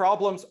these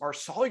problems are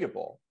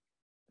soluble,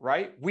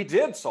 right? We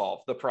did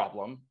solve the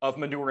problem of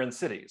manure in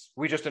cities.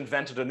 We just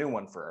invented a new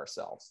one for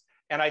ourselves.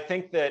 And I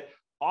think that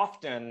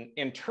often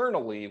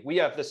internally we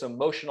have this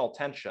emotional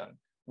tension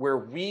where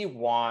we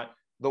want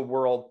the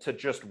world to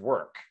just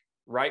work,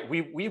 right?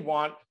 We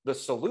want the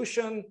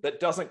solution that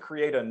doesn't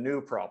create a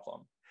new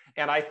problem.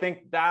 And I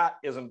think that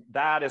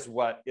is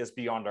what is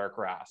beyond our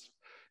grasp.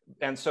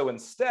 And so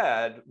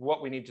instead,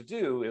 what we need to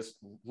do is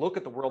look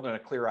at the world in a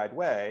clear-eyed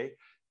way,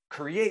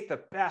 create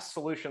the best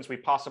solutions we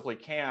possibly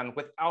can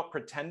without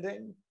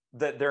pretending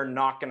that they're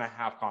not going to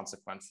have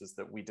consequences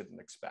that we didn't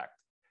expect.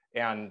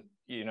 And,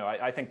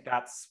 I think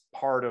that's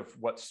part of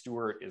what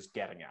Stewart is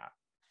getting at.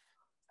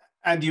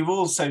 And you've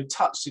also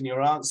touched in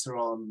your answer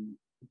on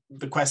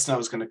the question I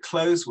was going to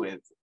close with.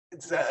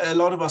 It's a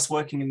lot of us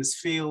working in this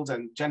field,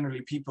 and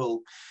generally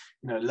people,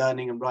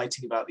 learning and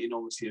writing about the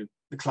enormity of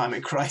the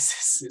climate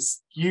crisis,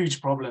 is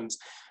huge problems,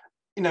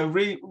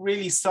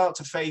 really start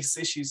to face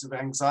issues of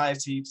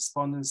anxiety,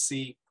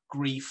 despondency,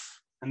 grief,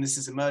 and this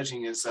is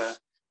emerging as a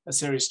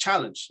serious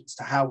challenge as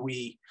to how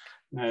we,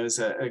 as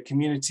a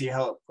community,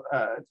 help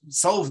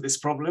solve this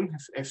problem,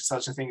 if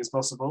such a thing is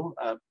possible.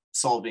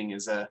 Solving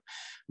is an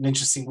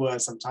interesting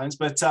word sometimes,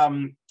 but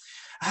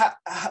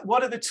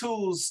what are the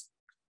tools?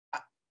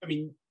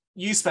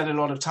 You spend a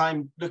lot of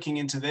time looking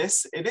into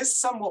this. It is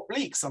somewhat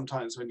bleak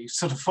sometimes when you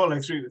sort of follow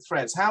through the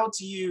threads. How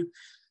do you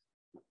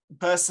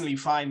personally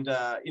find,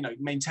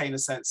 maintain a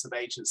sense of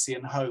agency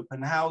and hope?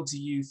 And how do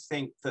you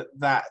think that,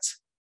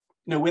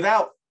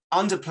 without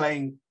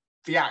underplaying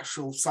the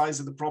actual size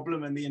of the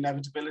problem and the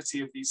inevitability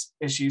of these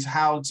issues,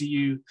 how do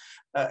you,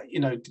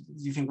 do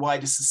you think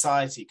wider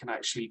society can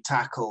actually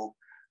tackle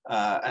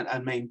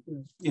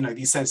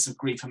these sense of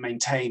grief and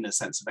maintain a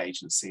sense of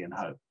agency and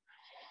hope?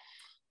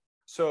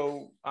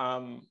 So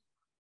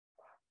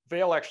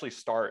Vale actually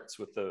starts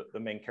with the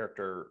main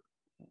character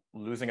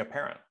losing a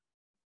parent.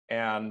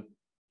 And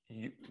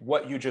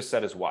what you just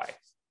said is why.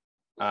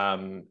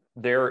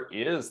 There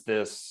is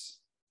this,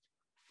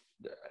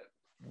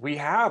 we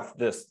have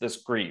this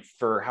grief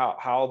for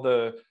how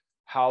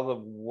the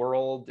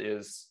world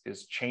is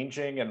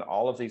changing in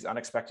all of these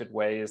unexpected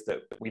ways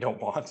that we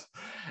don't want.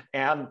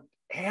 And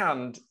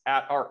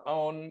at our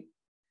own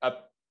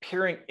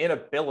appearing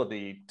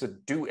inability to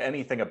do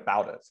anything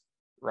about it.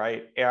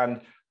 Right.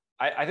 And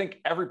I think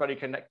everybody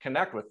can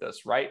connect with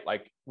this, right?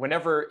 Like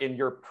whenever in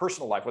your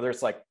personal life, whether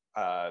it's like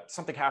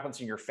something happens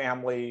in your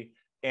family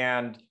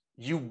and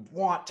you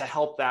want to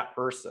help that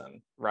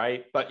person,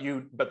 right? But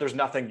there's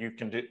nothing you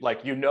can do.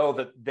 Like,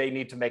 that they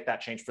need to make that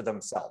change for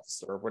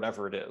themselves or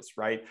whatever it is,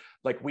 right?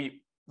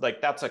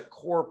 That's a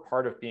core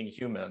part of being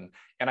human.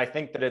 And I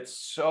think that it's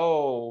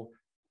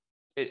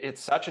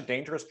such a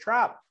dangerous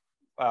trap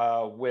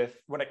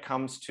when it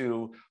comes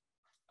to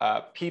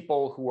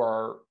people who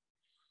are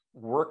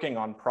working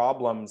on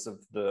problems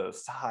of the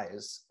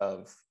size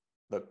of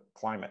the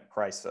climate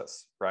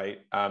crisis, right?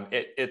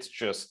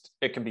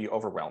 It can be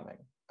overwhelming.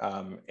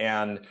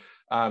 And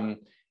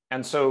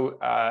so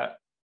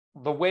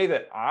the way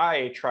that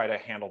I try to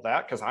handle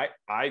that, because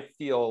I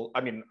feel,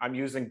 I'm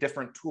using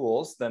different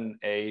tools than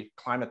a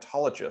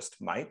climatologist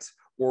might,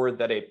 or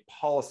that a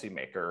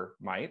policymaker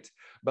might,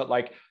 but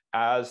like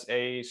as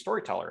a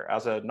storyteller,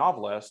 as a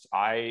novelist,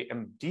 I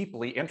am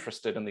deeply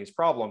interested in these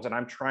problems and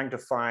I'm trying to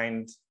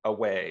find a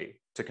way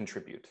to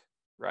contribute,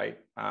 right?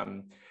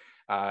 And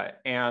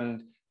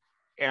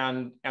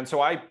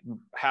so I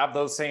have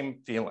those same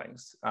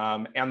feelings.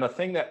 And the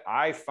thing that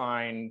I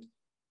find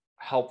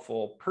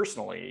helpful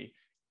personally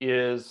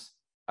is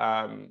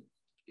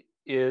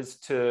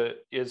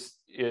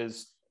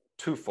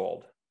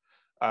twofold.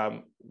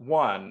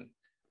 One,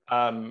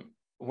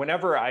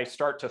 whenever I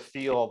start to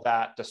feel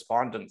that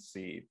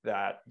despondency,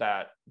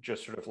 that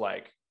just sort of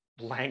like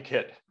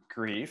blanket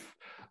grief,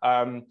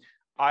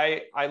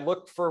 I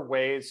look for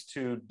ways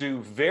to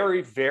do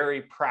very,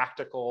 very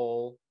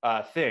practical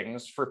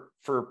things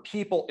for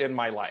people in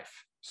my life.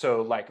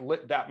 So like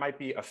that might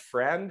be a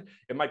friend,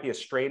 it might be a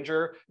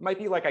stranger, it might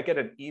be like I get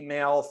an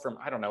email from,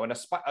 I don't know,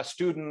 a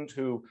student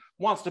who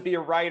wants to be a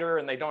writer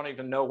and they don't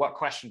even know what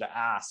question to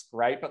ask,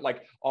 right? But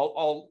like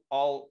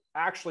I'll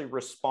actually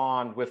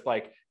respond with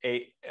like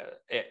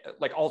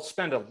like I'll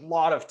spend a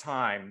lot of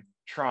time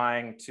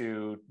trying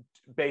to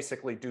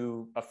basically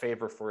do a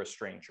favor for a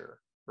stranger,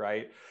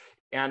 right?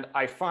 And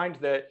I find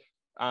that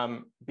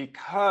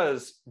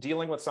because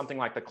dealing with something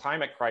like the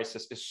climate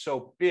crisis is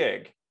so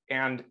big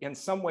and in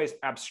some ways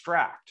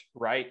abstract,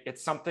 right?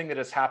 It's something that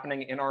is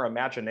happening in our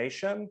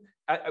imagination.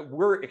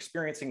 We're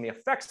experiencing the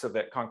effects of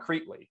it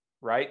concretely,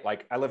 right?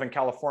 Like I live in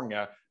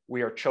California,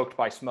 we are choked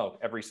by smoke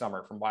every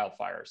summer from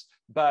wildfires,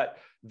 but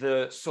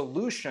the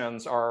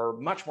solutions are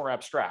much more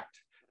abstract.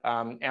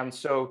 And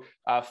so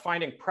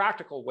finding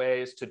practical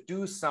ways to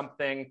do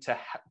something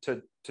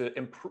to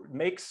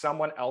make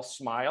someone else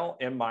smile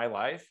in my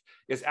life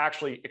is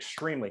actually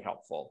extremely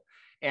helpful.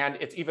 And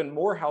it's even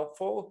more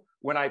helpful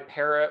when I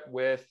pair it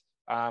with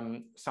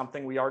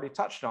something we already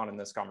touched on in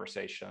this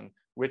conversation,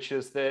 which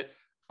is that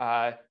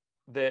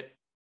that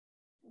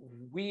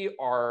we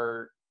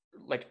are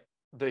like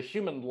the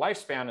human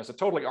lifespan is a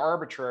totally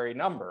arbitrary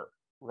number,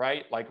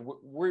 right? Like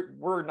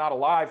we're not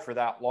alive for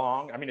that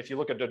long. I mean, if you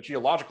look at the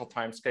geological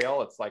time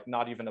scale, it's like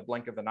not even a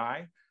blink of an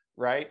eye,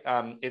 right?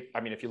 I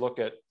mean, if you look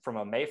at from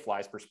a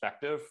mayfly's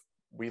perspective,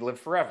 we live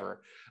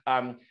forever.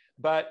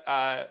 But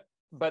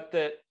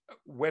that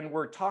when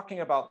we're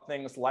talking about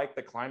things like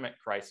the climate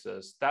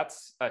crisis,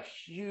 that's a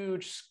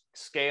huge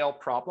scale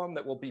problem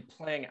that will be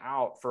playing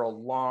out for a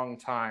long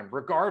time,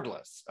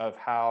 regardless of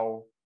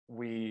how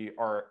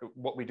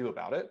what we do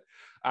about it.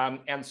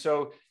 And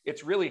so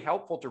it's really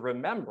helpful to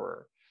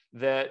remember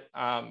that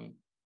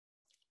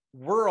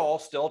we're all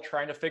still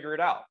trying to figure it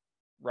out,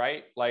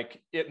 right?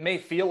 Like it may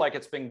feel like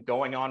it's been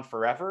going on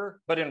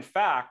forever, but in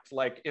fact,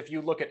 like if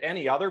you look at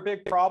any other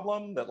big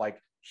problem that like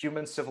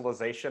human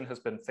civilization has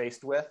been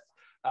faced with,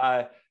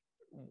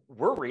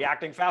 we're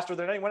reacting faster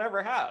than anyone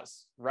ever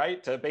has,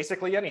 right? To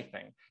basically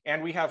anything.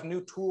 And we have new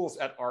tools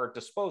at our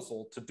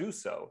disposal to do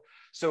so.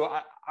 So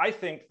I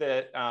think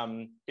that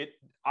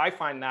I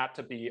find that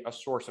to be a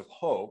source of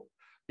hope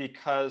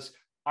because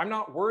I'm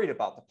not worried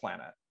about the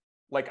planet.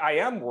 Like I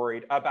am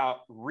worried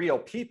about real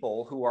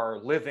people who are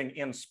living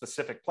in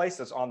specific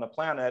places on the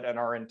planet and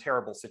are in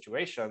terrible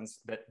situations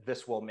that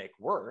this will make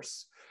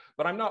worse.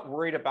 But I'm not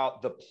worried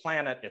about the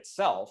planet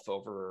itself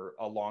over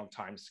a long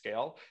time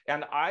scale.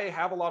 And I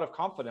have a lot of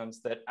confidence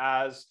that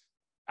as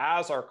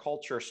our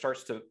culture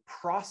starts to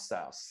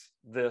process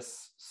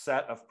this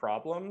set of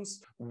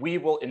problems, we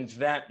will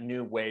invent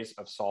new ways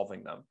of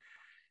solving them.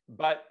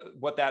 But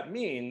what that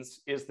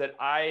means is that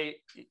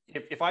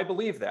if I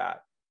believe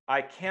that,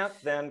 I can't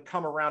then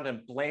come around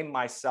and blame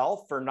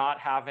myself for not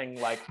having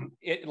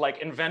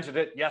invented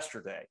it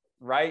yesterday,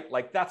 right?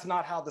 Like that's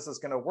not how this is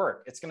going to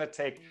work. It's going to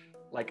take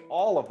like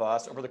all of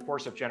us over the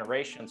course of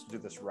generations to do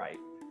this right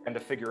and to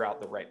figure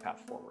out the right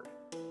path forward.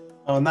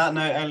 On that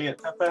note,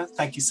 Eliot Peper,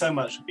 thank you so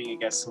much for being a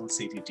guest on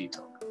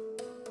C2GTalk.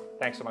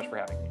 Thanks so much for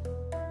having me.